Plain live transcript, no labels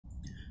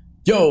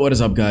Yo, what is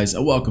up guys,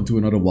 and welcome to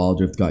another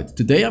Wild Rift guide.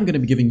 Today I'm going to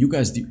be giving you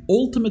guys the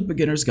ultimate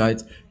beginner's guide.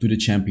 Today I'm going to be giving you guys the ultimate beginner's guide to the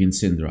champion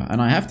Syndra.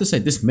 And I have to say,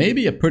 this may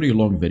be a pretty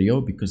long video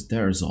because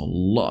there's a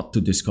lot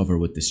to discover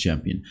with this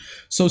champion.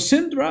 So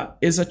Syndra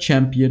is a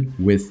champion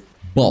with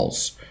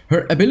balls.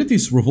 Her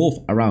abilities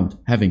revolve around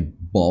having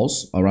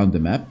balls around the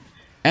map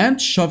and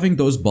shoving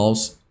those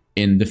balls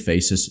in the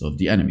faces of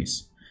the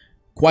enemies.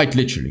 Quite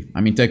literally.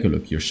 I mean, take a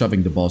look. You're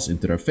shoving the balls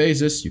into their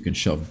faces. You can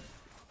shove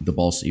the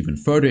balls even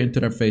further into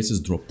their faces,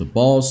 drop the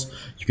balls.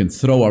 You can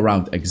throw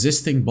around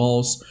existing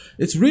balls.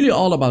 It's really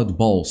all about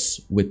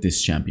balls with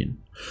this champion.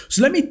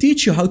 So let me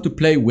teach you how to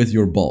play with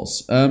your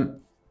balls.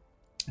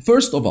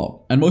 First of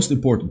all, and most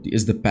importantly,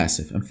 is the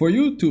passive. And for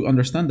you to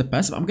understand the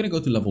passive, I'm going to go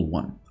to level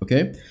 1,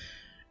 okay?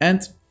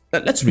 And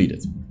let's read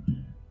it.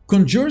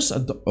 Conjures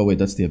a... Oh wait,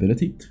 that's the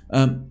ability.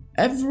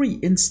 Every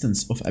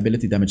instance of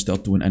ability damage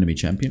dealt to an enemy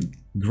champion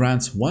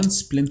grants 1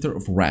 Splinter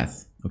of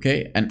Wrath,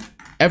 okay? And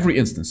every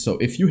instance. So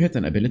if you hit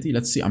an ability,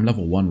 let's see, I'm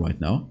level 1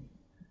 right now.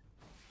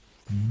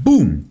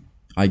 Boom!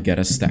 I get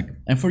a stack.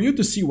 And for you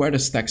to see where the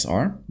stacks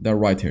are, they're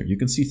right here. You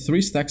can see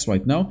 3 stacks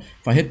right now.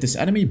 If I hit this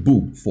enemy,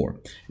 boom, 4.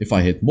 If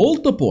I hit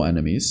multiple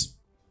enemies,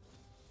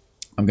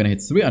 I'm gonna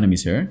hit 3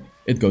 enemies here.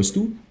 It goes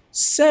to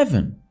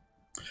 7.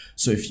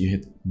 So if you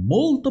hit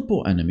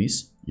multiple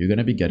enemies, you're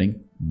gonna be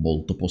getting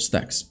multiple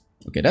stacks.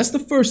 Okay, that's the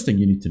first thing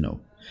you need to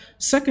know.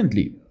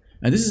 Secondly,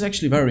 and this is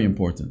actually very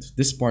important,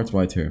 this part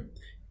right here.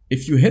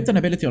 If you hit an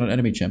ability on an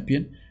enemy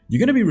champion, you're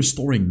going to be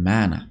restoring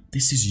mana.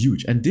 This is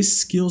huge. And this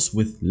scales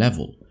with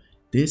level.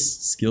 This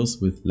scales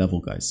with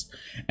level, guys.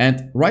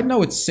 And right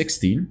now it's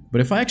 16.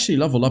 But if I actually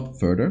level up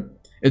further,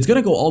 it's going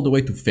to go all the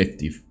way to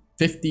 55.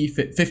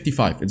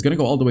 It's going to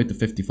go all the way to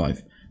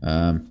 55.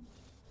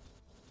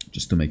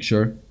 Just to make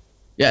sure.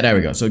 Yeah, there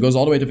we go. So it goes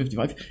all the way to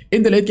 55.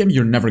 In the late game,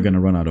 you're never going to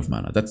run out of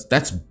mana.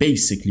 That's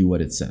basically what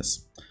it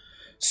says.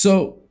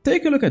 So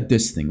take a look at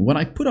this thing. When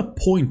I put a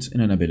point in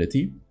an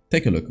ability...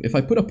 Take a look. If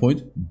I put a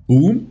point,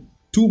 boom,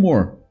 2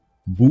 more.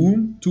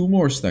 Boom, 2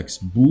 more stacks.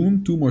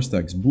 Boom, 2 more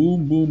stacks.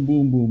 Boom, boom,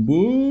 boom, boom,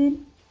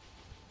 boom.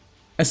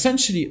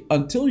 Essentially,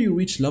 until you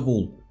reach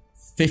level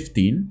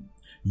 15,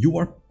 you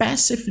are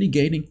passively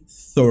gaining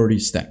 30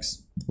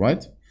 stacks,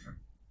 right?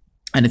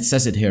 And it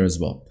says it here as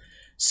well.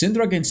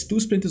 Syndra gains 2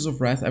 Splinters of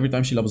Wrath every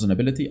time she levels an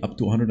ability, up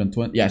to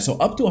 120. Yeah, so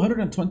up to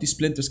 120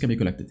 splinters can be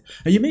collected.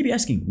 And you may be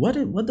asking, what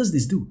does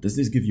this do? Does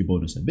this give you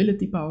bonus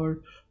ability power?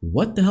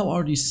 What the hell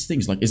are these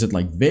things? Like, is it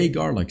like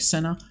Veigar, like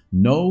Senna?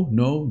 No,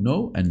 no,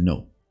 no, and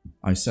no.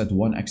 I said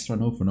 1 extra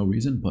no for no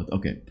reason, but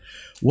okay.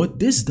 What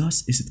this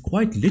does is it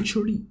quite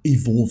literally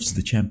evolves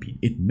the champion.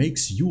 It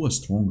makes you a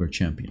stronger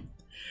champion.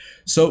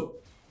 So,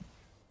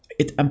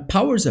 it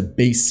empowers a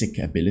basic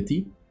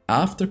ability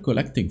after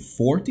collecting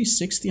 40,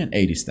 60, and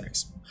 80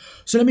 stacks.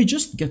 So let me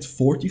just get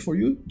 40 for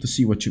you to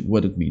see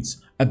what it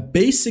means. A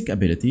basic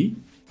ability,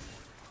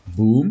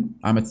 boom,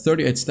 I'm at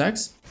 38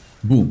 stacks,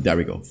 boom, there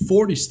we go,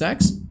 40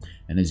 stacks.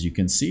 And as you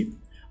can see,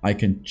 I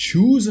can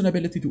choose an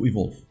ability to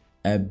evolve.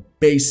 A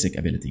basic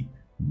ability,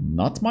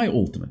 not my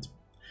ultimate.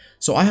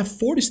 So I have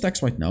 40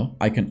 stacks right now,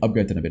 I can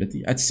upgrade an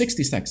ability. At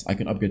 60 stacks, I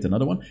can upgrade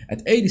another one.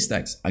 At 80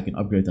 stacks, I can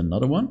upgrade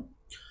another one.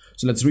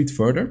 So let's read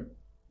further.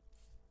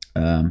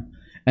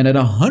 And at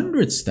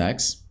 100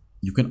 stacks,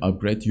 you can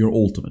upgrade your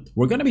ultimate.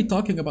 We're going to be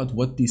talking about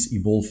what these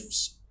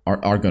evolves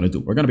are going to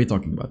do. We're going to be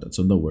talking about that,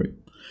 so don't worry.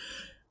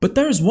 But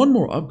there is one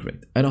more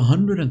upgrade. At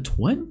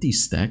 120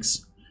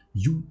 stacks,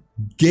 you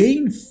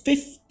gain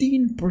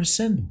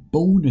 15%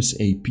 bonus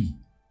AP.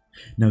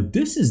 Now,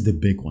 this is the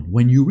big one.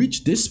 When you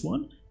reach this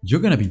one,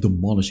 you're going to be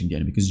demolishing the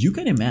enemy. Because you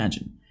can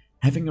imagine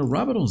having a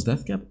Rabadon's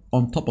Death Cap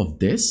on top of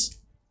this.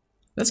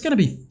 That's going to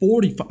be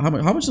 45.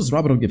 How much does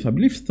Rabadon give? I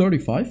believe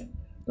 35.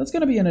 That's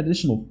going to be an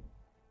additional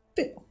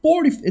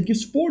 40, it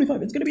gives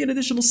 45, it's going to be an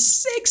additional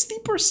 60%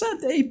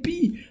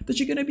 AP that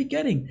you're going to be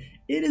getting.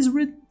 It is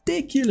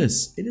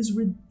ridiculous. It is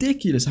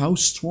ridiculous how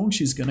strong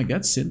she's going to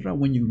get, Syndra,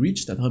 when you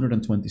reach that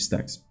 120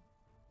 stacks.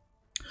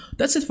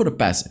 That's it for the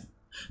passive.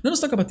 Now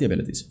let's talk about the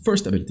abilities.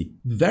 First ability,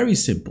 very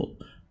simple.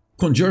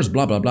 Conjures,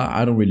 blah, blah, blah.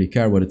 I don't really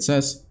care what it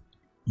says.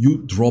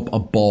 You drop a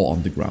ball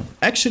on the ground.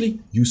 Actually,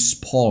 you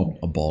spawn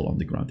a ball on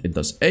the ground. It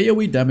does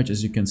AoE damage,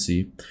 as you can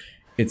see.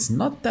 It's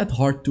not that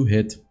hard to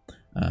hit.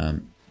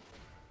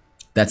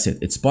 That's it.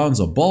 It spawns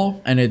a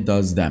ball and it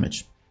does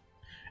damage.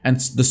 And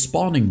the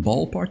spawning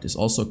ball part is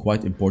also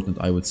quite important,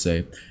 I would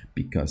say,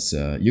 because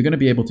you're going to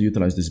be able to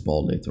utilize this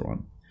ball later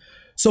on.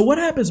 So what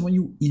happens when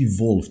you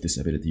evolve this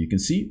ability? You can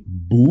see,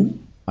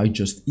 boom, I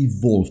just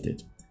evolved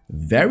it.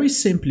 Very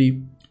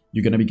simply,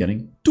 you're going to be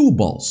getting 2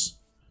 balls.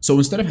 So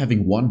instead of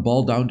having 1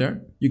 ball down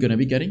there, you're going to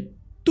be getting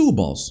 2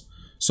 balls.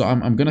 So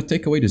I'm going to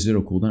take away the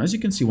 0 cooldown. As you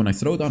can see, when I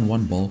throw down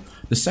 1 ball,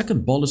 the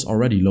second ball is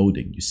already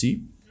loading, you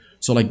see?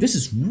 So like this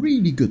is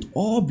really good,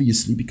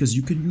 obviously, because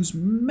you can use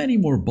many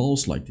more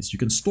balls like this. You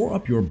can store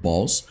up your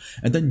balls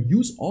and then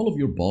use all of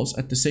your balls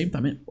at the same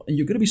time. And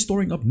you're going to be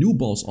storing up new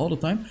balls all the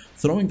time,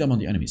 throwing them on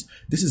the enemies.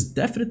 This is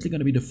definitely going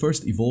to be the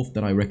first evolve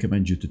that I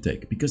recommend you to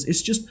take because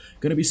it's just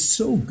going to be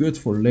so good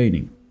for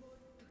laning.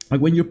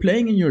 Like when you're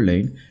playing in your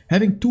lane,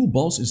 having 2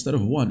 balls instead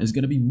of 1 is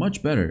going to be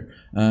much better.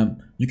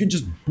 You can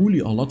just bully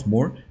a lot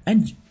more,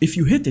 and if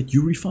you hit it,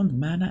 you refund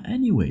mana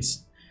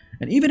anyways.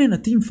 And even in a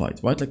team fight,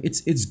 right? Like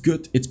it's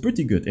good, it's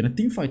pretty good. In a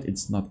team fight,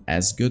 it's not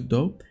as good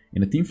though.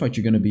 In a team fight,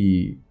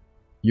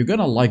 you're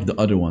gonna like the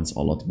other ones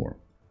a lot more.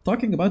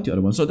 Talking about the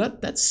other one, so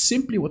that's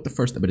simply what the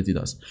first ability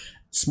does.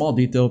 Small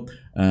detail,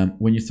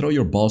 when you throw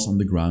your balls on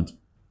the ground,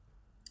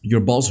 your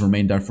balls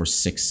remain there for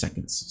 6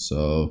 seconds.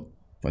 So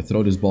if I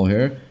throw this ball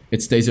here,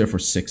 it stays there for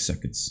 6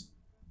 seconds.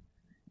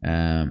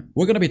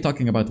 We're gonna be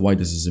talking about why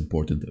this is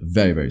important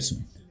very, very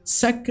soon.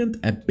 Second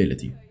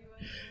ability,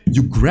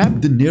 you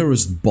grab the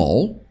nearest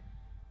ball,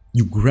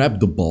 you grab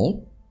the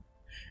ball,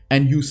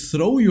 and you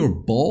throw your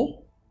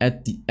ball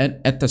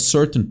at a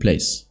certain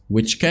place,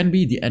 which can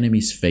be the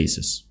enemy's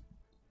faces.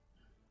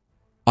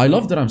 I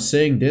love that I'm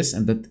saying this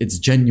and that it's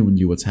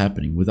genuinely what's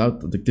happening.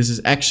 This is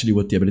actually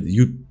what the ability.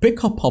 You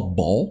pick up a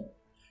ball,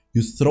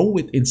 you throw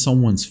it in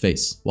someone's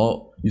face.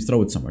 Well, you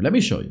throw it somewhere. Let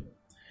me show you.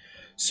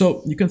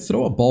 So you can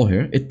throw a ball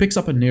here. It picks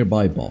up a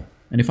nearby ball.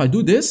 And if I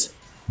do this,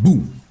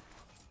 boom.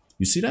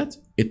 You see that?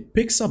 It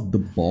picks up the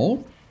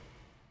ball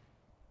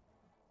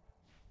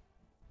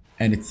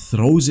and it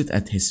throws it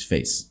at his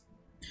face.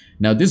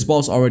 Now this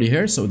ball's already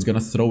here, so it's gonna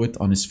throw it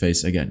on his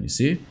face again. You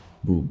see?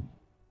 Boom.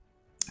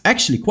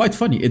 Actually, quite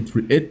funny.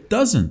 It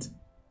doesn't.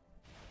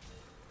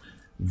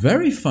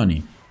 Very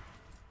funny.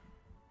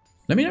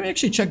 Let me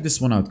actually check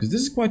this one out, because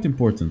this is quite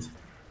important.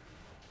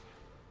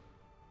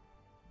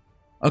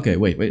 Okay,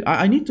 wait.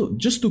 I need to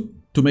just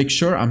to make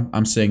sure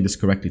I'm saying this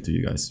correctly to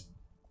you guys.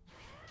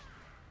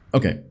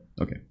 Okay.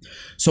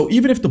 So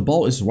even if the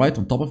ball is right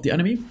on top of the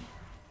enemy,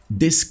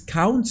 this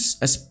counts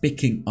as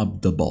picking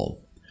up the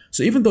ball.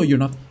 So even though you're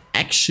not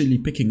actually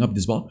picking up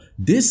this ball,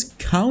 this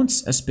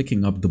counts as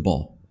picking up the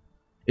ball.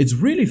 It's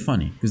really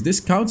funny because this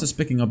counts as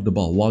picking up the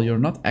ball while you're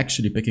not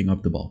actually picking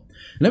up the ball.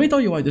 Let me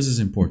tell you why this is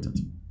important.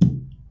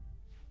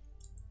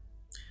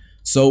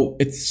 So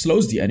it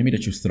slows the enemy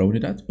that you've thrown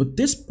it at, but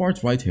this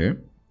part right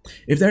here,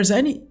 if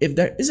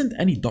there isn't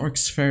any dark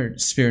sphere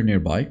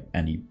nearby,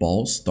 any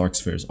balls, dark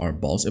spheres are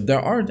balls. If there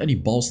aren't any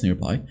balls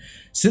nearby,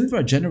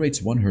 Syndra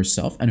generates one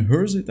herself and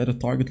hurls it at a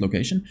target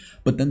location,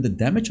 but then the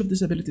damage of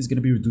this ability is going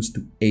to be reduced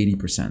to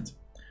 80%.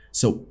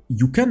 So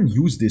you can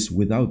use this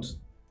without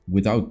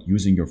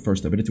using your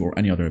first ability or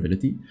any other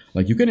ability.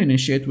 Like you can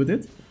initiate with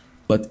it,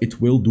 but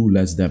it will do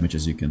less damage,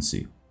 as you can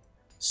see.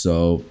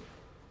 So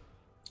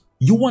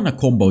you want to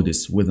combo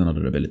this with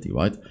another ability,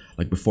 right?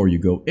 Like before you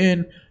go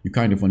in, you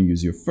kind of want to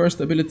use your first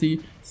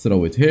ability,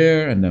 throw it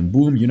here, and then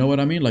boom, you know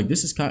what I mean? Like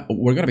this is kind of,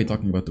 we're going to be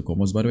talking about the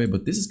combos, by the way,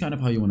 but this is kind of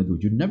how you want to do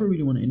it. You never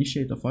really want to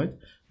initiate a fight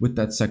with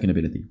that second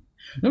ability.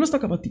 Now let's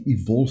talk about the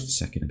evolved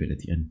second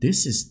ability, and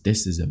this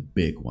is a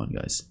big one,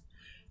 guys.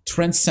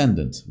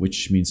 Transcendent,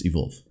 which means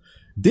evolve.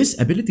 This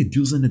ability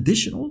deals an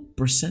additional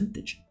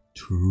percentage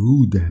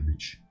true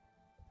damage.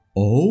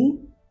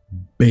 Oh,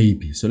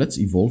 baby. So let's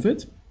evolve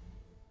it.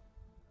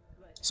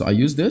 So I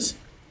use this.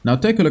 Now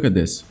take a look at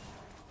this.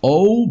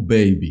 Oh,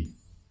 baby.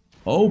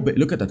 Oh,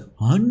 look at that.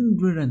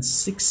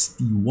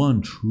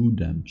 161 true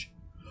damage.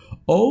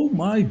 Oh,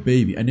 my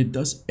baby. And it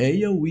does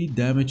AoE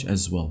damage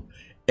as well.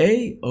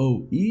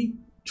 AoE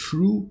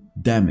true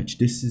damage.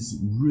 This is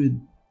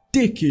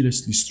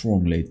ridiculously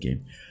strong late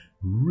game.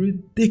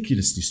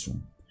 Ridiculously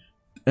strong.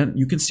 And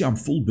you can see I'm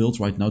full build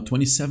right now,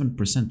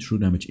 27% true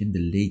damage in the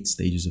late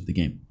stages of the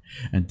game.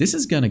 And this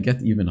is gonna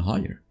get even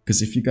higher,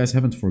 because if you guys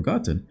haven't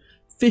forgotten,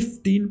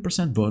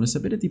 15% bonus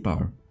ability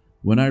power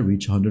when I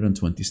reach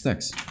 120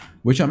 stacks.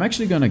 Which I'm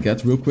actually gonna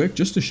get real quick,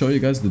 just to show you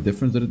guys the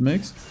difference that it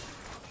makes.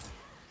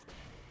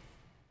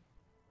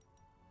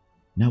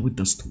 Now it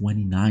does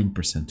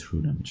 29%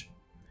 true damage.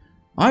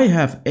 I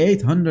have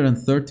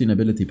 813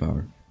 ability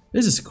power.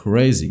 This is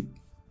crazy.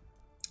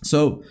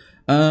 So,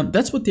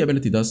 that's what the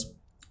ability does.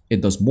 It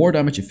does more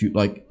damage if you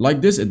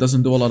like this. It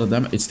doesn't do a lot of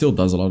damage. It still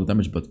does a lot of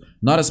damage, but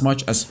not as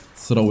much as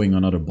throwing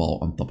another ball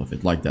on top of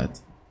it like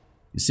that.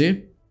 You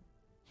see?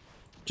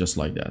 Just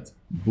like that.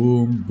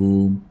 Boom,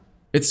 boom.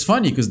 It's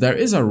funny because there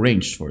is a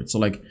range for it. So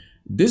like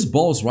this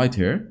ball is right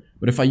here,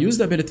 but if I use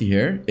the ability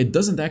here, it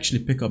doesn't actually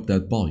pick up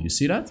that ball. You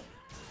see that?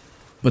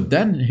 But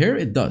then here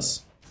it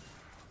does.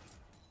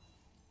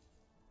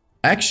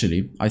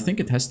 Actually, I think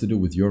it has to do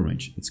with your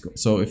range.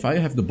 So if I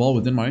have the ball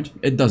within my range,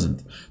 it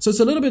doesn't. So it's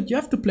a little bit, you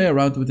have to play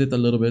around with it a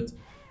little bit.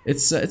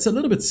 It's a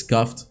little bit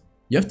scuffed.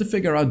 You have to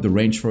figure out the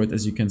range for it,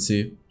 as you can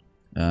see.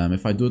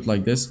 If I do it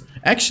like this,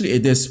 actually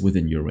it is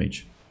within your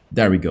range.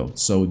 There we go.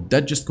 So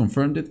that just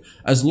confirmed it.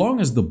 As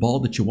long as the ball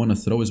that you want to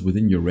throw is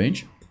within your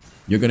range,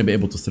 you're going to be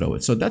able to throw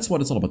it. So that's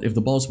what it's all about. If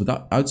the ball is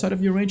outside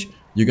of your range,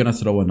 you're going to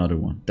throw another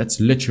one. That's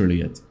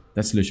literally it.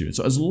 That's literally it.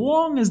 So as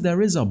long as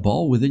there is a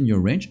ball within your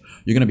range,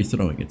 you're going to be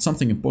throwing it.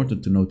 Something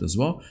important to note as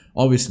well.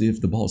 Obviously,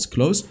 if the ball is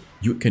close,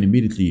 you can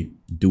immediately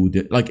do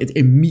it. Like it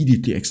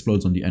immediately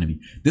explodes on the enemy.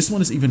 This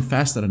one is even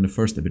faster than the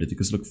first ability.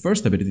 Because look,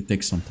 first ability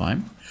takes some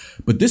time.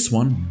 But this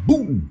one,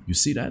 boom! You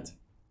see that?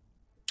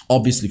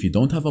 Obviously, if you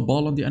don't have a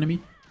ball on the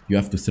enemy, you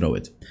have to throw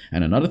it.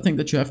 And another thing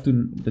that you have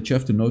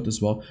to note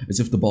as well is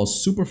if the ball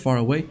is super far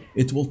away,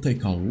 it will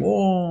take a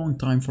long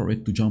time for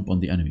it to jump on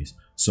the enemies.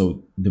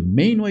 So the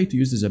main way to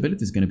use this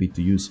ability is going to be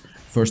to use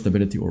first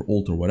ability or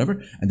ult or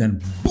whatever, and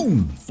then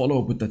boom, follow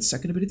up with that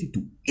second ability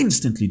to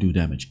instantly do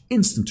damage,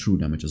 instant true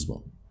damage as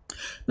well.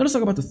 Now let's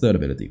talk about the third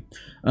ability.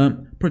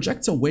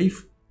 Projects a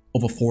wave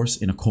of a force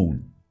in a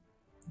cone.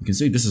 You can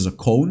see this is a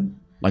cone,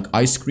 like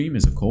ice cream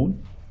is a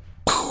cone.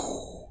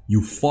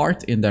 You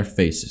fart in their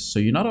faces. So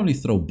you not only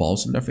throw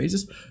balls in their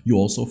faces, you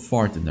also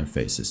fart in their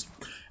faces.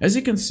 As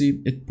you can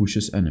see, it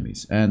pushes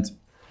enemies. And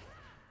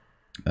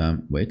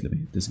wait, let me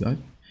hit this guy.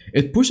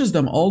 It pushes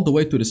them all the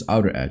way to this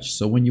outer edge.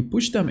 So when you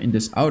push them in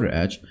this outer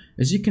edge,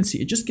 as you can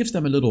see, it just gives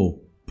them a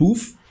little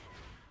poof.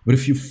 But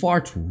if you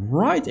fart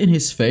right in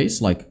his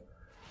face, like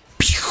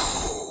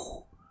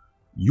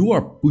you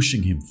are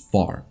pushing him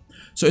far.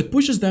 So it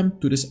pushes them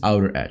to this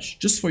outer edge.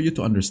 Just for you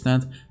to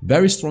understand,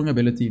 very strong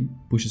ability,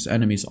 pushes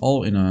enemies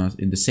all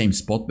in the same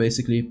spot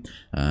basically.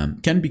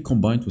 Can be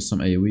combined with some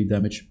AoE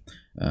damage.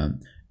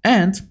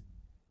 And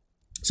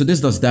so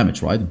this does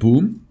damage, right?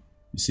 Boom.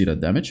 You see that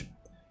damage.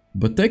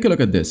 But take a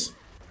look at this.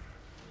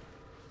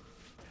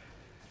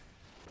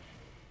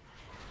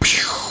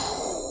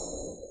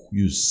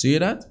 You see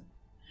that?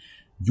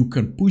 You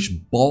can push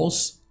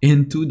balls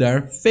into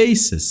their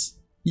faces.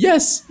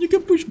 Yes, you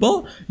can push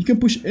you can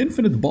push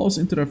infinite balls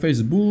into their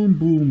face. Boom,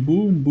 boom,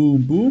 boom,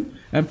 boom, boom.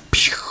 And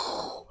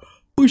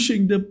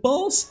pushing the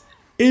balls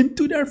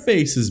into their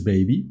faces,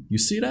 baby. You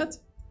see that?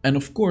 And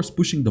of course,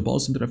 pushing the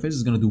balls into their faces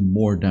is going to do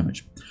more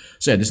damage.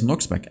 So yeah, this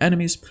knocks back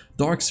enemies.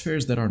 Dark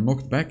spheres that are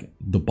knocked back,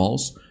 the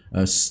balls,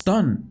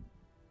 stun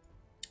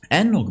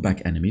and knock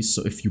back enemies.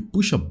 So if you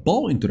push a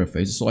ball into their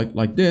faces, so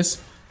like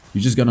this,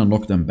 you're just going to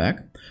knock them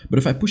back. But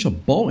if I push a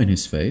ball in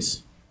his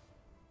face,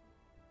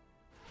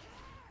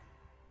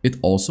 it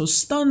also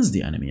stuns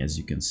the enemy, as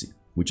you can see,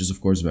 which is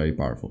of course very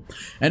powerful.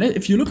 And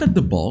if you look at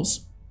the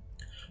balls,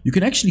 you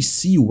can actually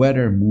see where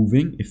they're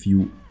moving. If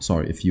you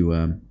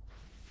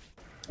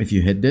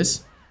hit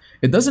this,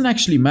 it doesn't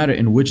actually matter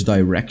in which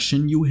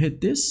direction you hit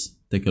this.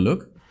 Take a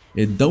look.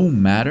 It don't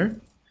matter.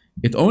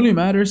 It only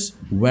matters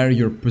where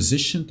you're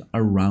positioned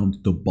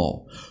around the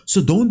ball.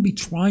 So don't be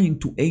trying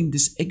to aim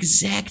this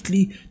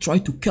exactly. Try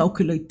to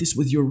calculate this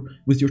with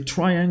your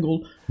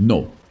triangle.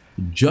 No.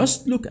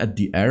 Just look at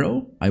the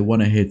arrow. I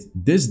want to hit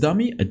this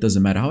dummy. It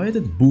doesn't matter how I hit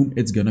it. Boom,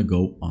 it's gonna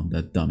go on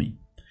that dummy.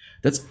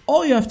 That's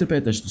all you have to pay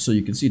attention to. So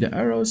you can see the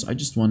arrows. I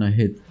just want to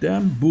hit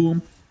them.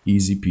 Boom,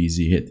 easy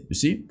peasy hit. You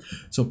see?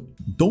 So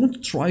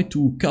don't try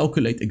to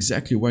calculate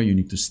exactly where you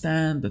need to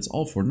stand. That's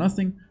all for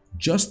nothing.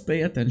 Just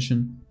pay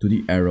attention to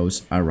the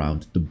arrows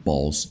around the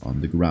balls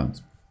on the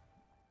ground.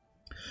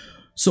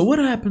 So what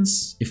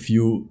happens if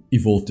you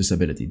evolve this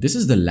ability? This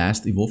is the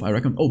last evolve I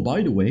recommend. Oh,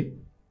 by the way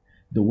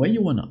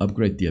you want to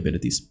upgrade the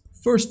abilities,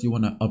 first you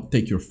want to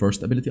take your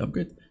first ability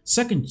upgrade.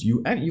 Second,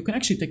 you can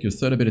actually take your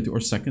third ability or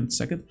second.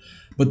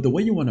 But the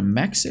way you want to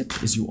max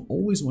it is you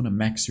always want to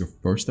max your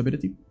first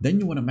ability, then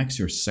you want to max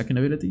your second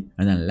ability,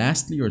 and then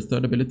lastly your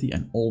third ability,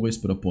 and always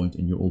put a point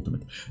in your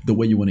ultimate. The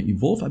way you want to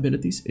evolve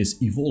abilities is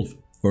evolve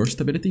first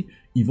ability,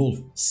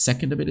 evolve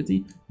second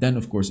ability, then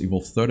of course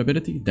evolve third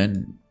ability,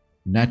 then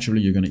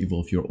naturally you're going to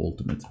evolve your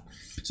ultimate.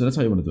 So that's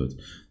how you want to do it.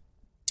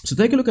 So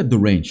take a look at the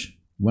range.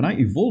 When I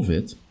evolve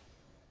it,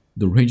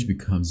 the range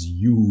becomes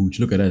huge.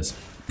 Look at this.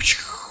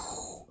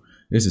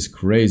 This is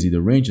crazy.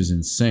 The range is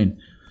insane.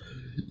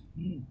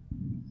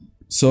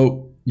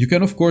 So you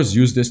can of course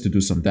use this to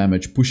do some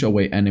damage, push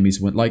away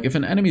enemies. When, like if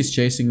an enemy is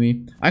chasing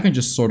me, I can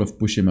just sort of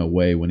push him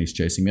away when he's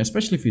chasing me,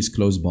 especially if he's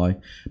close by.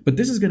 But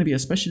this is going to be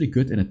especially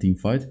good in a team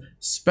fight,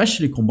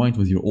 especially combined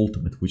with your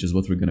ultimate, which is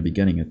what we're going to be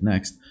getting at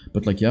next.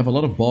 But like you have a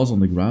lot of balls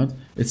on the ground,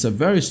 it's a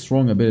very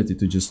strong ability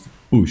to just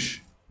push,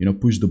 you know,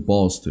 push the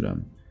balls to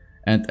them.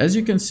 And as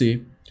you can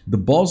see, the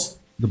balls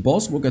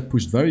will get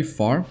pushed very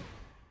far.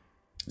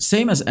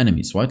 Same as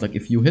enemies, right? Like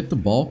if you hit the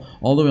ball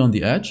all the way on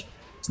the edge,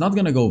 it's not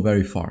gonna go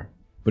very far.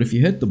 But if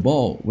you hit the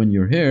ball when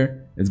you're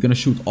here, it's gonna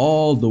shoot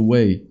all the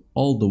way.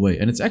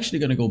 And it's actually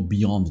gonna go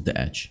beyond the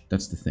edge.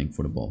 That's the thing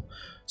for the ball.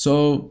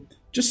 So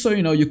just so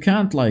you know, you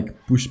can't like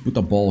put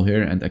a ball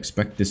here and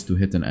expect this to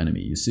hit an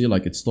enemy. You see,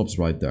 like it stops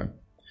right there.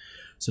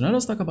 So now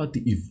let's talk about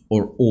the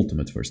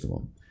ultimate first of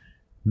all.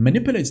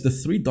 Manipulates the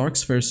 3 dark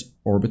spheres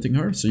orbiting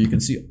her. So you can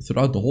see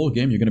throughout the whole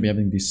game, you're going to be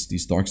having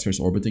these dark spheres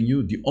orbiting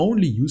you. The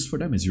only use for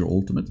them is your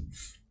ultimate.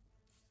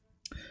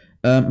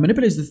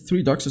 Manipulates the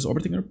 3 dark spheres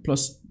orbiting her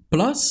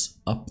plus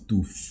up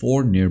to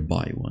 4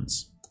 nearby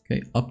ones.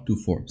 Okay, up to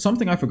 4.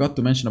 Something I forgot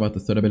to mention about the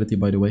third ability,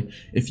 by the way.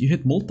 If you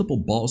hit multiple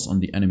balls on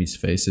the enemy's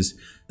faces,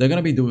 they're going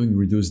to be doing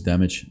reduced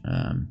damage.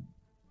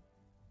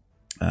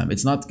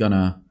 It's not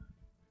gonna...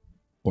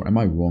 Or am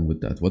I wrong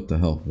with that? What the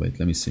hell? Wait,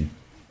 let me see.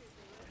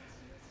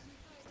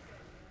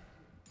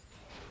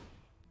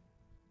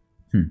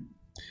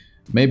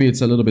 Maybe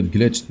it's a little bit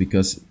glitched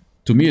because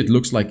to me it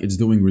looks like it's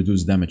doing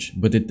reduced damage,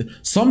 but it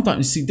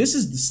sometimes, see, this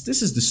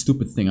is the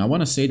stupid thing. I want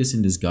to say this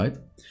in this guide.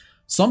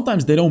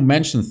 Sometimes they don't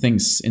mention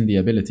things in the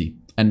ability.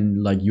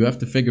 And like you have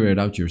to figure it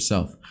out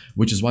yourself,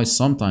 which is why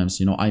sometimes,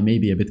 you know, I may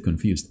be a bit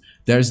confused.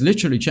 There's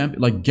literally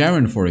champion like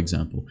Garen, for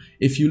example.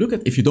 If you look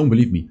at, if you don't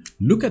believe me,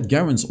 look at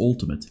Garen's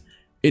ultimate.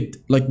 It,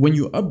 like when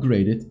you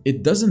upgrade it,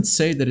 it doesn't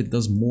say that it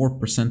does more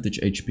percentage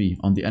HP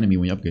on the enemy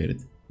when you upgrade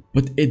it,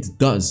 but it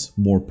does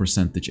more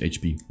percentage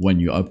HP when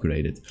you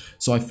upgrade it.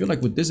 So I feel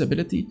like with this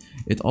ability,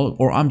 it all,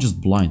 or I'm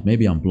just blind,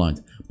 maybe I'm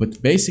blind,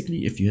 but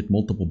basically if you hit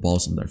multiple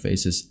balls on their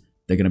faces,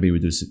 they're gonna be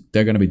reduced,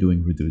 they're gonna be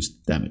doing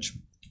reduced damage.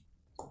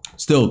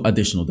 Still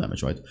additional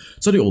damage, right?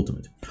 So the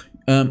ultimate.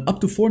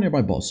 Up to 4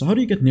 nearby balls. So how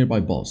do you get nearby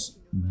balls?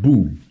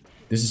 Boom.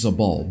 This is a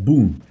ball.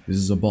 Boom. This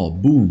is a ball.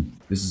 Boom.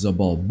 This is a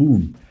ball.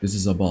 Boom. This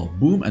is a ball.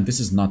 Boom. And this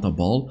is not a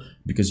ball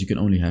because you can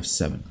only have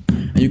 7.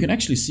 And you can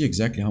actually see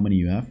exactly how many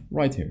you have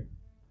right here.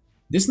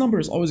 This number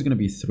is always going to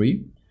be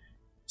 3.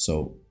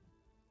 So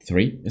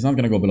 3. It's not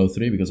going to go below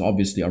 3 because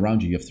obviously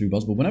around you have 3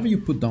 balls. But whenever you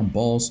put down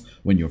balls,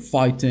 when you're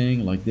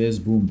fighting like this,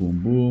 boom, boom,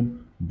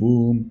 boom,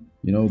 boom,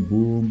 you know,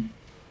 boom.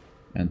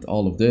 And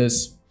all of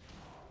this.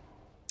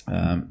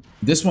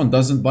 This one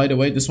doesn't, by the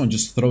way. This one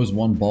just throws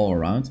 1 ball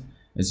around,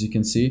 as you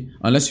can see,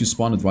 unless you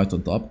spawn it right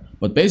on top.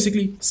 But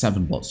basically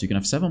 7 balls. You can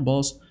have 7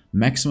 balls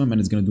maximum, and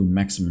it's going to do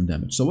maximum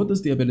damage. So what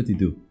does the ability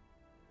do?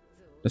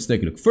 Let's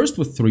take a look. First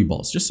with 3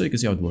 balls, just so you can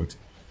see how it works.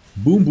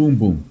 Boom, boom,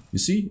 boom. You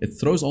see, it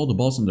throws all the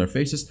balls on their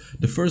faces.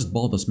 The first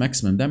ball does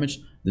maximum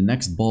damage. The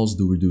next balls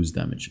do reduced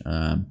damage.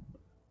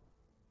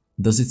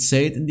 Does it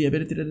say it in the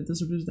ability that it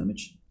does reduce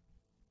damage?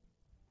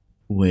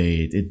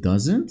 Wait, it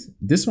doesn't?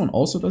 This one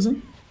also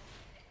doesn't?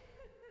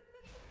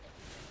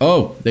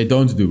 Oh, they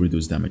don't do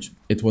reduced damage.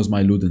 It was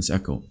my Luden's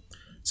Echo.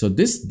 So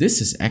this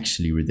is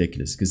actually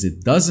ridiculous because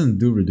it doesn't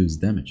do reduced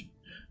damage.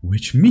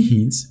 Which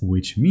means,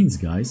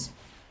 guys,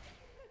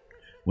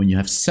 when you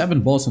have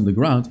 7 balls on the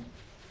ground,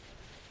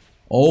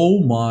 oh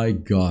my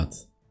god.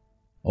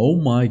 Oh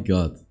my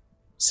god.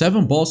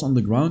 7 balls on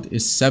the ground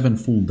is 7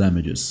 full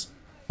damages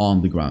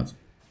on the ground.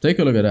 Take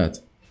a look at that.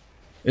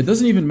 It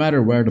doesn't even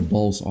matter where the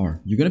balls are.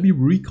 You're going to be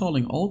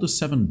recalling all the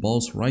 7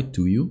 balls right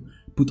to you.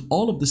 Put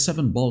all of the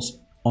 7 balls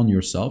on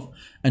yourself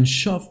and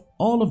shove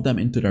all of them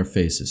into their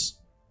faces.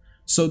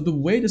 So the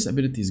way this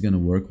ability is going to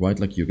work, right?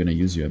 Like you're going to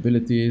use your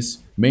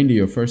abilities. Mainly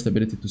your first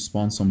ability to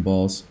spawn some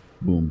balls.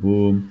 Boom,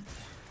 boom.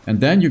 And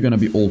then you're going to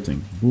be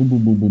ulting. Boom,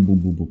 boom, boom, boom, boom,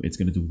 boom, boom. It's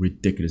going to do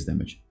ridiculous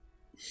damage.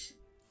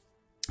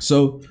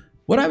 So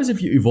what happens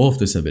if you evolve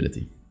this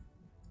ability?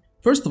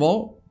 First of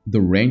all, the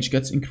range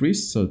gets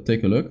increased. So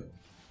take a look.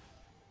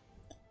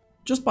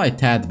 Just by a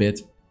tad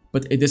bit,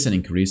 but it is an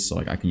increase, so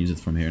like I can use it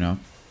from here now.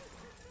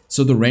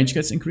 So the range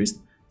gets increased.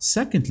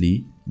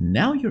 Secondly,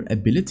 now your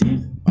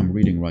ability, I'm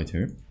reading right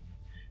here,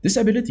 this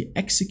ability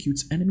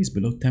executes enemies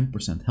below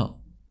 10% health.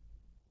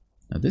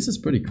 Now this is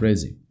pretty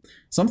crazy.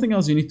 Something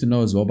else you need to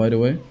know as well, by the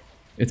way,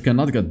 it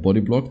cannot get body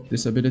blocked,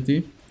 this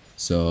ability.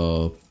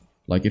 So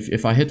like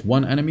if I hit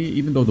one enemy,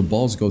 even though the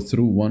balls go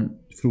through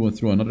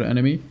another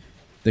enemy,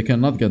 they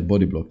cannot get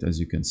body blocked, as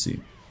you can see.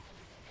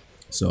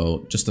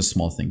 So just a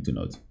small thing to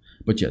note.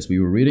 But yes, we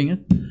were reading it.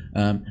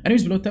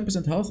 Enemies below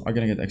 10% health are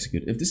going to get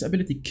executed. If this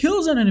ability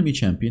kills an enemy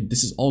champion,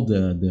 this is all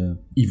the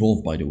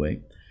evolve, by the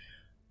way,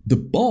 the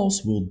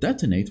balls will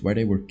detonate where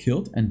they were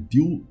killed and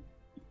deal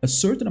a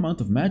certain amount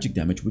of magic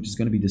damage, which is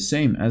going to be the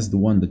same as the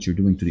one that you're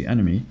doing to the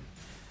enemy,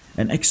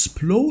 and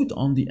explode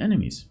on the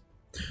enemies.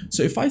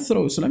 So if I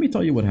throw, so let me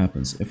tell you what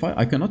happens. If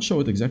I cannot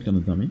show it exactly on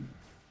the dummy,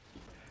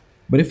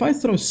 but if I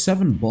throw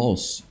 7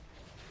 balls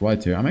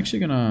right here, I'm actually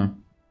going to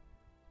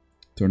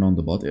turn on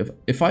the bot.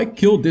 If I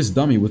kill this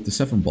dummy with the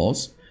 7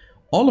 balls,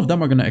 all of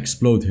them are going to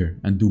explode here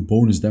and do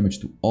bonus damage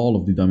to all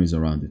of the dummies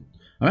around it.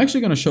 I'm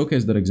actually going to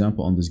showcase that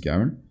example on this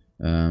Garen.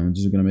 I'm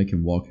just going to make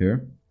him walk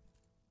here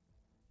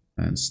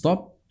and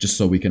stop, just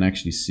so we can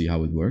actually see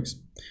how it works.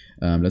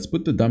 Let's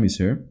put the dummies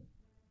here.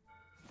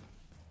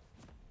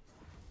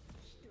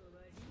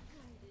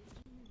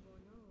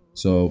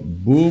 So,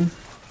 boom.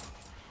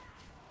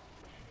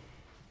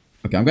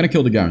 Okay, I'm going to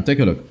kill the Garen. Take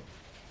a look.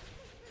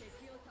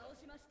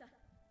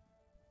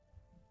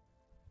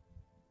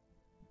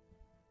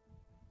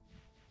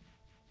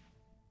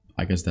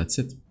 I guess that's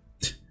it.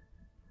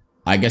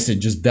 I guess it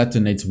just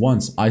detonates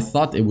once. I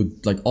thought it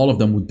would, like, all of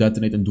them would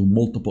detonate and do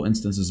multiple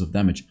instances of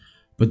damage.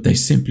 But they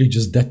simply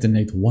just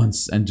detonate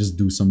once and just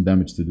do some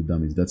damage to the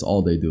dummies. That's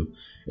all they do.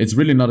 It's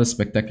really not as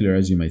spectacular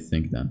as you may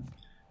think then.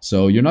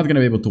 So you're not going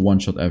to be able to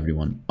one-shot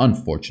everyone,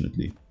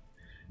 unfortunately.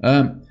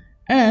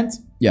 And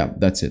yeah,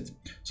 that's it.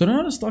 So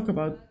now let's talk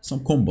about some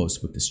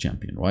combos with this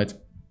champion, right?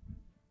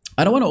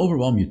 I don't want to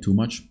overwhelm you too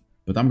much,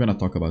 but I'm going to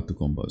talk about the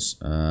combos.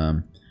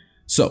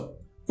 So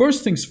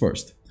first things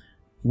first.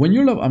 When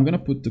you're level, I'm going to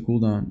put the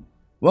cooldown.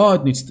 Well,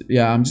 it needs to,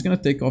 yeah, I'm just going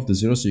to take off the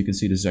 0 so you can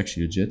see this is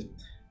actually legit.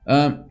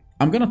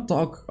 I'm going to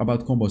talk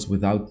about combos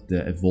without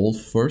the evolve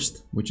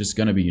first, which is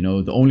going to be, you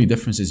know, the only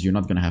difference is you're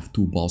not going to have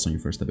 2 balls on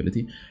your first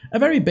ability. A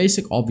very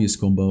basic, obvious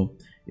combo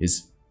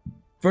is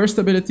first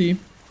ability,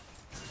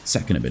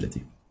 second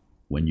ability.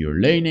 When you're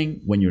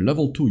laning, when you're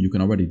level 2, you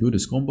can already do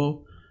this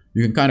combo.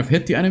 You can kind of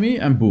hit the enemy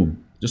and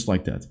boom. just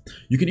like that.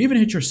 You can even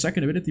hit your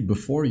second ability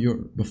before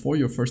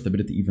your first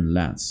ability even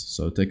lands.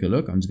 So take a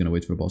look. I'm just gonna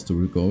wait for the boss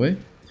to go away.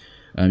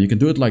 You can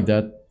do it like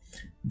that.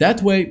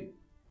 That way,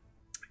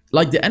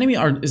 like the enemy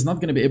is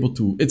not gonna be able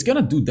to. It's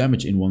gonna do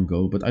damage in one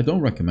go, but I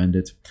don't recommend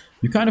it.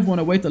 You kind of want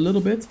to wait a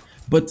little bit,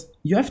 but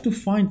you have to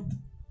find.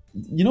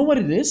 You know what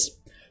it is?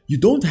 You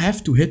don't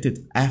have to hit it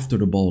after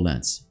the ball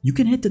lands. You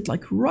can hit it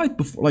like right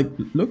before. Like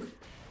look.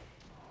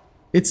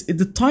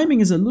 The timing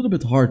is a little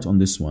bit hard on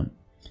this one.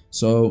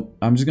 So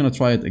I'm just gonna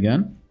try it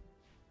again.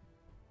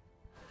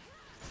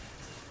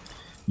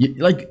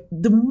 Like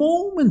the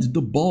moment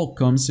the ball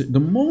comes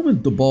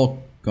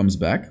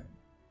back.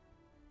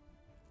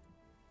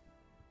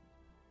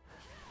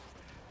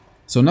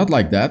 So not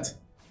like that.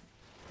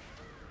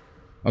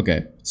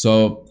 Okay,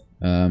 so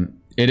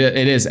it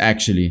is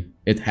actually,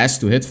 it has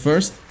to hit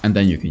first and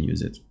then you can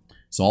use it.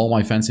 So all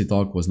my fancy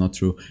talk was not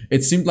true.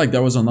 It seemed like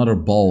there was another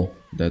ball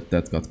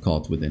that got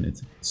caught within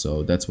it.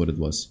 So that's what it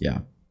was, yeah.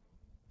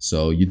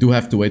 So you do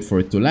have to wait for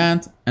it to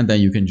land, and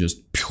then you can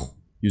just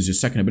use your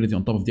second ability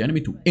on top of the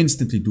enemy to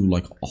instantly do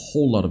like a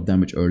whole lot of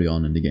damage early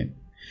on in the game.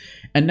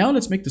 And now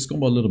let's make this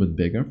combo a little bit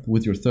bigger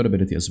with your third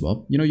ability as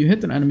well. You know, you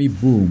hit an enemy,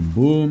 boom,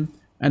 boom,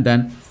 and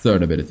then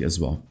third ability as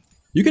well.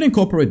 You can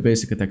incorporate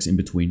basic attacks in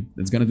between.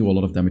 It's gonna do a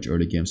lot of damage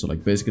early game. So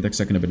like basic attack,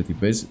 second ability,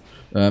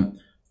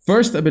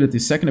 first ability,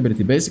 second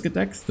ability, basic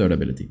attack, third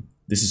ability.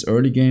 This is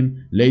early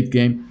game, late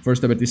game,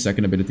 first ability,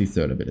 second ability,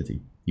 third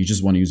ability. You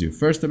just want to use your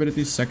first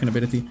ability, second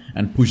ability,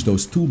 and push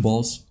those two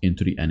balls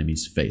into the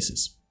enemy's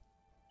faces.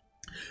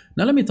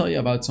 Now let me tell you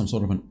about some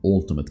sort of an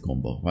ultimate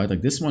combo, right?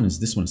 Like this one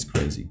is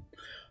crazy.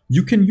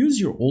 You can use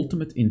your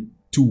ultimate in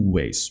two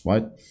ways,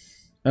 right?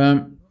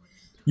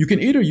 You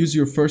can either use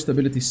your first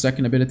ability,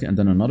 second ability, and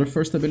then another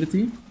first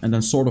ability, and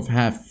then sort of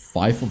have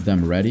 5 of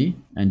them ready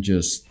and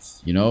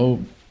just, you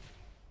know,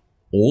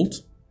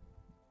 ult.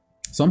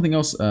 Something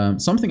else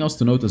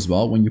to note as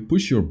well, when you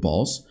push your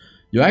balls,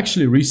 you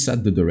actually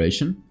reset the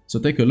duration. So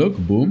take a look,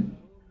 boom.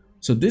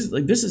 So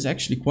this is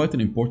actually quite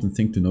an important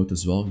thing to note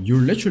as well.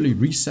 You're literally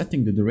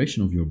resetting the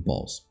duration of your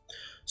balls.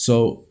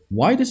 So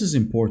why this is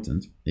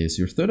important is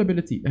your third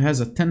ability has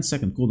a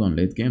 10-second cooldown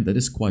late game. That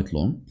is quite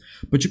long,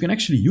 but you can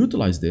actually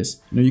utilize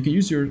this. You know, you can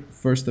use your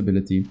first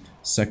ability,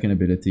 second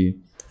ability,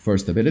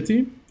 first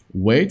ability,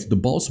 wait, the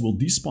balls will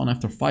despawn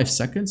after 5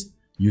 seconds,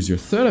 use your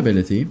third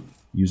ability,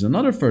 use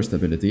another first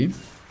ability,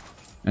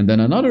 and then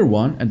another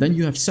one, and then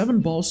you have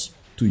 7 balls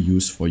to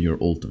use for your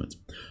ultimate.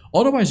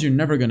 Otherwise, you're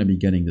never going to be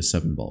getting the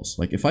 7 balls.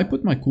 Like if I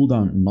put my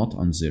cooldown not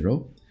on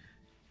 0,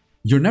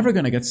 you're never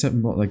going to get 7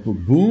 balls. Like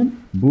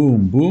boom,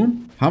 boom,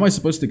 boom. How am I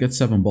supposed to get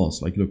 7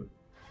 balls? Like look,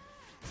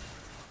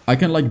 I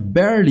can like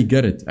barely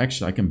get it.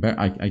 Actually,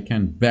 I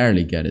can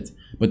barely get it,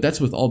 but that's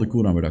with all the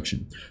cooldown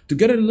reduction. To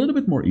get it a little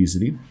bit more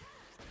easily,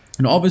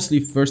 and obviously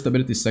first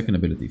ability, second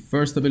ability.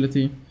 First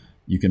ability,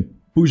 you can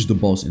push the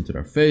balls into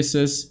their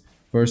faces.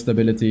 First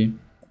ability,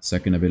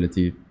 second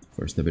ability,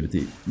 first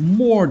ability.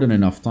 More than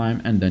enough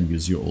time, and then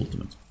use your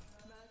ultimate.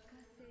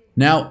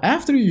 Now,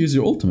 after you use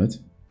your ultimate,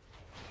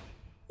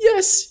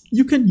 yes,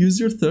 you can use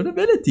your third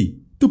ability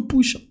to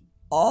push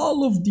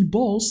all of the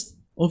balls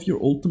of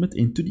your ultimate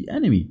into the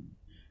enemy.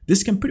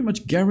 This can pretty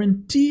much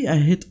guarantee a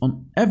hit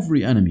on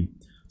every enemy.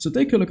 So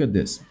take a look at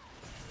this.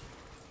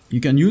 You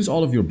can use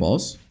all of your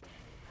balls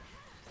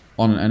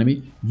on an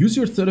enemy. Use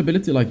your third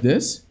ability like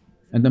this,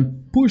 and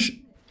then push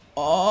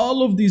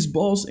all of these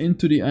balls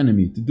into the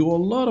enemy to do a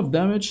lot of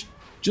damage,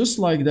 just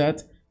like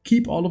that.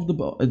 Keep all of the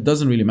balls. It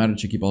doesn't really matter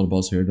to keep all the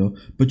balls here though,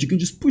 but you can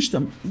just push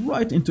them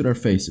right into their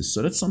faces.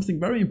 So that's something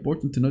very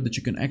important to know, that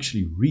you can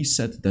actually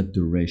reset that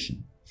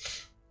duration.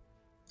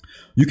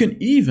 You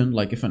can even,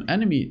 like if an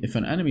enemy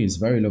is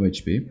very low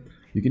HP,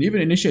 you can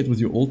even initiate with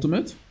your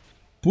ultimate,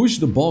 push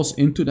the balls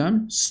into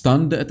them,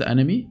 stun the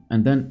enemy,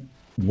 and then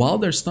while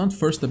they're stunned,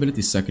 first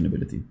ability, second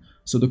ability.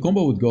 So the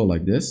combo would go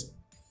like this.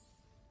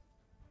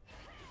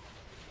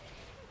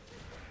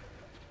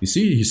 You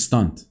see, he's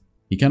stunned.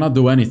 He cannot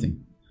do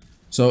anything.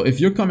 So if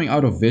you're coming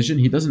out of vision,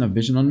 he doesn't have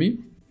vision on me.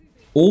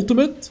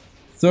 Ultimate,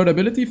 third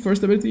ability,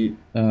 first ability,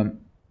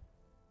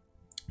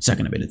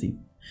 second ability.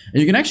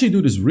 And you can actually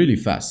do this really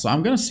fast. So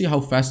I'm going to see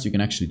how fast you can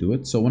actually do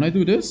it. So when I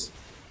do this,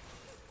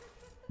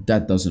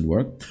 that doesn't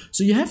work.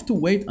 So you have to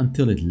wait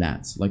until it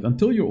lands. Like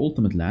until your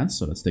ultimate lands.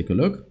 So let's take a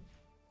look.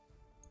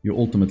 Your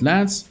ultimate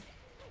lands.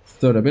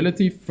 Third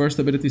ability, first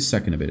ability,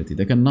 second ability.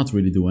 They cannot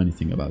really do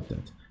anything about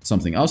that.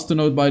 Something else to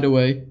note, by the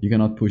way, you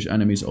cannot push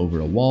enemies over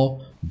a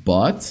wall,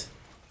 but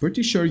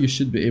pretty sure you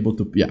should be able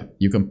to, yeah,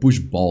 you can push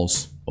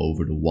balls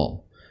over the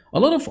wall. A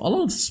lot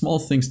of small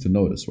things to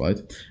notice, right?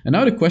 And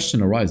now the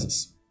question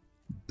arises,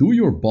 do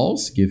your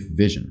balls give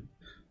vision?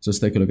 So let's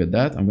take a look at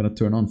that. I'm going to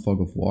turn on Fog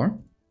of War.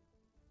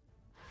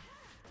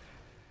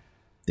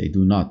 They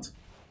do not.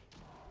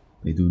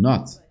 They do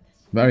not.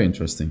 Very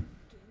interesting.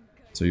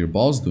 So your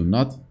balls do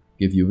not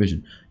give you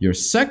vision. Your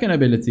second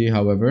ability,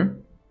 however,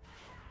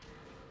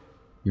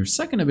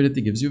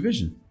 gives you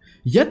vision.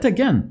 Yet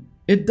again,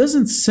 it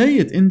doesn't say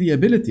it in the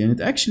ability, and it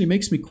actually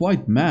makes me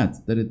quite mad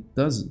that it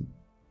doesn't.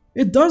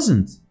 It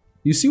doesn't.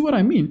 You see what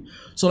I mean?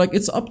 So like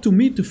it's up to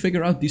me to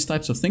figure out these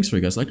types of things for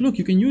you guys. Like look,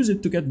 you can use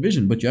it to get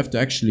vision, but you have to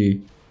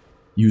actually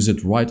use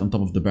it right on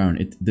top of the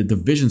Baron. The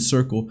vision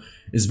circle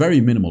is very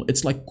minimal.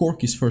 It's like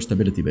Corki's first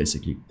ability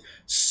basically.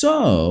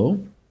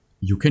 So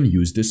you can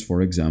use this,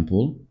 for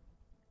example.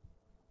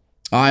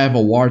 I have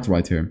a ward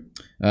right here.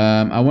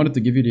 I wanted to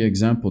give you the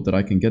example that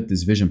I can get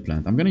this vision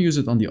plant. I'm going to use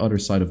it on the other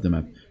side of the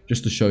map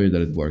just to show you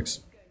that it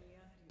works.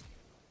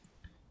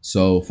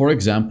 So for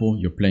example,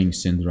 you're playing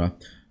Syndra.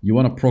 You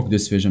want to proc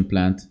this vision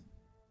plant,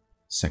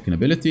 second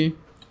ability,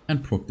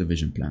 and proc the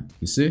vision plant.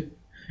 You see?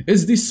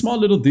 It's these small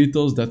little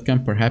details that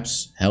can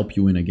perhaps help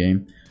you in a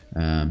game.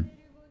 And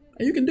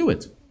you can do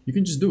it. You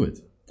can just do it.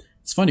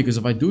 It's funny because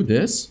if I do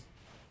this,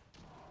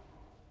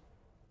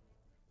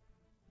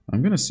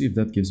 I'm going to see if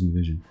that gives me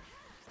vision.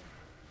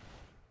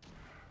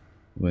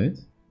 Wait.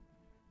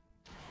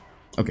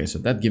 Okay, so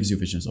that gives you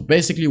vision. So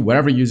basically,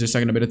 wherever you use your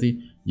second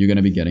ability, you're going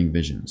to be getting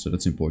vision. So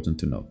that's important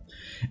to know.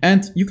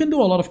 And you can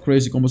do a lot of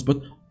crazy combos,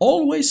 but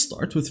always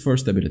start with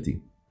first ability.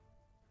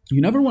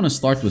 You never want to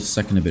start with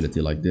second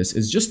ability like this.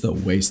 It's just a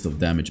waste of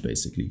damage,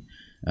 basically.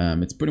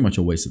 It's pretty much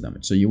a waste of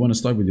damage. So you want to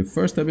start with your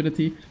first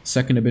ability,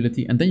 second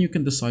ability, and then you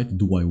can decide,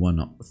 do I want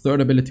a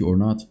third ability or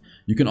not?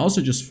 You can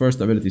also just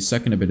first ability,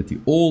 second ability,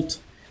 ult,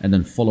 and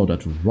then follow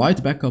that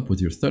right back up with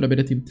your third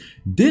ability.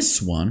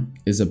 This one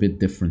is a bit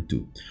different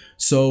too.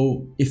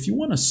 So if you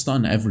want to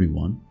stun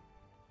everyone,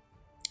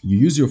 you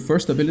use your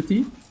first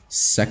ability,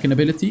 second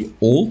ability,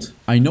 ult.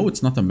 I know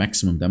it's not a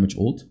maximum damage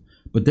ult,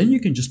 but then you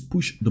can just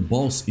push the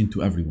balls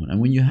into everyone. And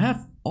when you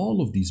have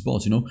all of these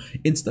balls, you know,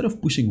 instead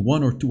of pushing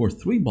 1 or 2 or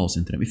 3 balls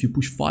into them, if you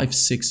push 5,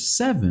 6,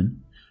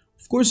 7,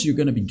 of course you're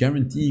going to be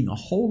guaranteeing a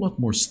whole lot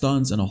more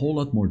stuns and a whole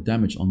lot more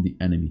damage on the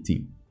enemy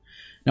team.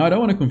 Now, I don't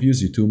want to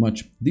confuse you too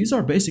much. These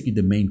are basically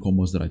the main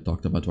combos that I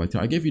talked about right here.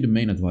 I gave you the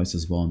main advice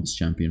as well on this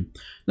champion.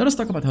 Now, let's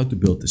talk about how to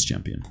build this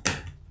champion.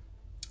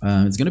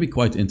 It's going to be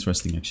quite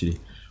interesting, actually.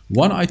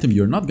 One item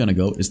you're not going to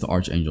go is the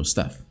Archangel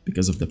Staff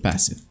because of the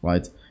passive,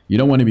 right? You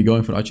don't want to be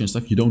going for Archangel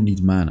Staff. You don't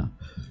need mana.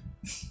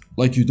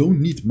 Like, you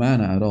don't need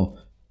mana at all.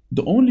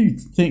 The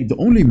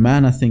only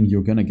mana thing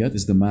you're going to get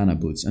is the mana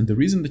boots. And the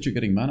reason that you're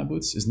getting mana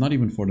boots is not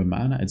even for the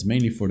mana. It's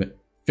mainly for the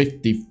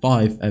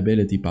 55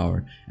 ability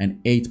power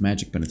and 8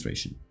 magic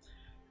penetration.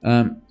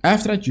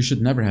 After that, you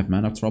should never have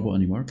mana trouble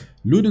anymore.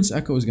 Luden's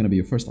Echo is going to be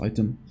your first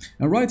item.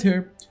 And right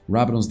here,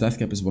 Rabadon's Death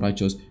Cap is what I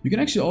chose. You can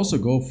actually also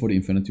go for the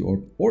Infinity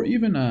Orb or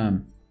even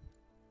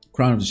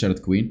Crown of the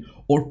Shattered Queen.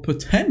 Or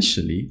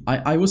potentially,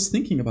 I was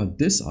thinking about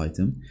this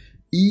item,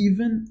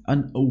 even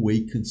an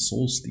Awakened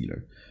Soul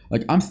Stealer.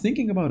 Like, I'm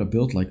thinking about a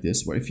build like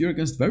this, where if you're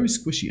against very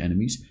squishy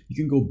enemies, you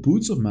can go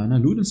Boots of Mana,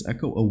 Luden's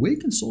Echo,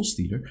 Awakened Soul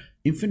Stealer,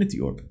 Infinity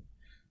Orb.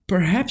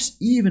 Perhaps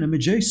even a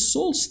Mage's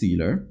Soul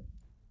Stealer,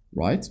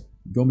 right?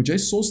 Go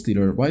Mage's Soul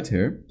Stealer right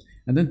here,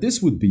 and then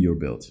this would be your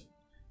build.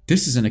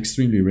 This is an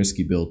extremely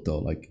risky build though,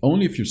 like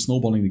only if you're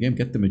snowballing the game,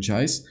 get the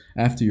Mage's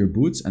after your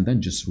boots, and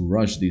then just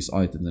rush these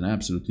items and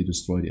absolutely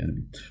destroy the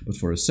enemy. But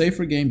for a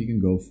safer game, you can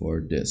go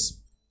for this.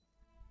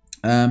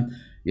 Yeah,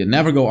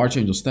 never go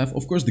Archangel Staff.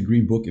 Of course, the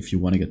Green Book if you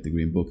want to get the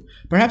Green Book.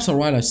 Perhaps a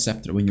Right Eye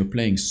Scepter when you're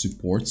playing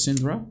support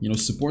Syndra. You know,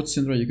 support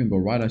Syndra, you can go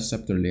Right Eye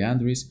Scepter,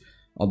 Leandris.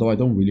 Although I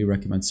don't really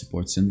recommend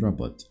support Syndra,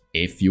 but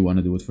if you want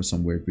to do it for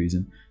some weird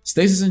reason.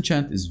 Stasis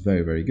Enchant is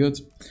very, very good.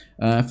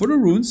 For the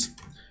runes,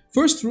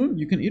 first rune,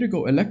 you can either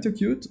go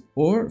Electrocute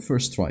or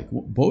First Strike.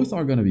 Both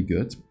are going to be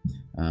good.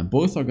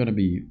 Both are going to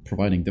be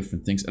providing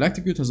different things.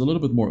 Electrocute has a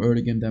little bit more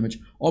early game damage.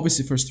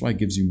 Obviously, First Strike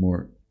gives you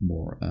more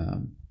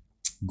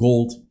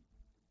gold.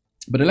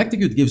 But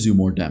Electrocute gives you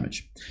more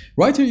damage.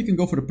 Right here, you can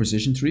go for the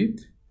Precision Tree.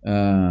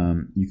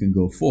 You can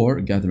go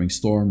for Gathering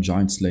Storm,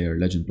 Giant Slayer,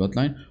 Legend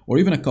Bloodline, or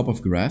even a Cup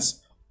of Grass.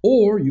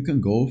 Or you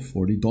can go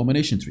for the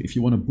Domination Tree. If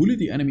you want to bully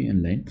the enemy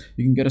in lane,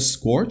 you can get a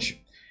Scorch.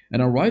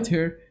 And right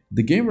here,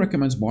 the game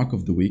recommends Mark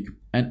of the Week.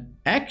 And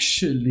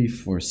actually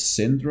for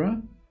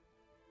Syndra,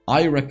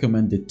 I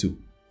recommend it too.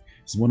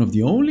 It's one of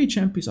the only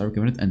champions I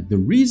recommend it. And the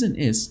reason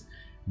is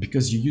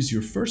because you use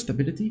your first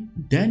ability,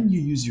 then you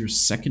use your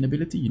second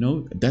ability, you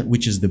know, that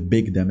which is the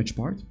big damage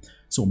part.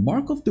 So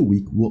Mark of the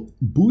Week will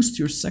boost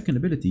your second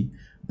ability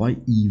by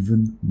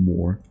even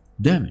more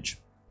damage.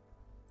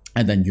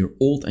 And then your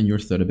ult and your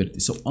third ability.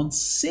 So on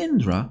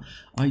Syndra,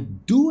 I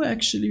do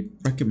actually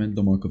recommend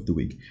the Mark of the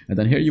Week. And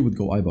then here you would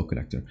go Eyeball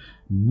Collector.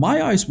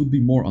 My eyes would be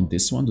more on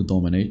this one, the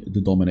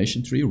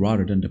Domination Tree,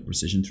 rather than the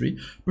Precision Tree.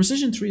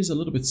 Precision Tree is a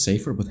little bit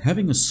safer, but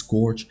having a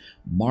Scorch,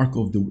 Mark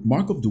of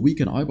the Week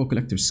and Eyeball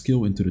Collector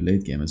skill into the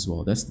late game as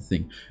well. That's the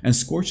thing. And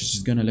Scorch is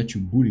just gonna let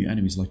you bully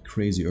enemies like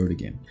crazy early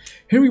game.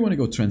 Here we want to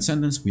go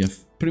Transcendence. We have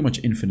pretty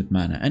much infinite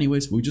mana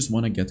anyways. We just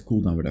want to get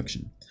cooldown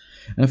reduction.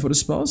 And for the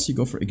spells, you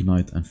go for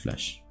Ignite and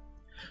Flash.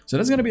 So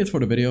that's going to be it for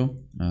the video.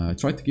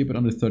 Try to keep it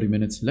under 30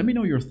 minutes. Let me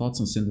know your thoughts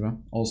on Syndra.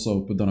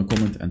 Also, put down a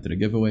comment, enter the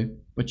giveaway.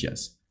 But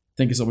yes,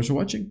 thank you so much for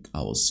watching.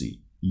 I will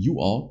see you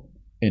all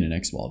in the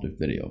next Wild Rift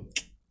video.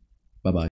 Bye-bye.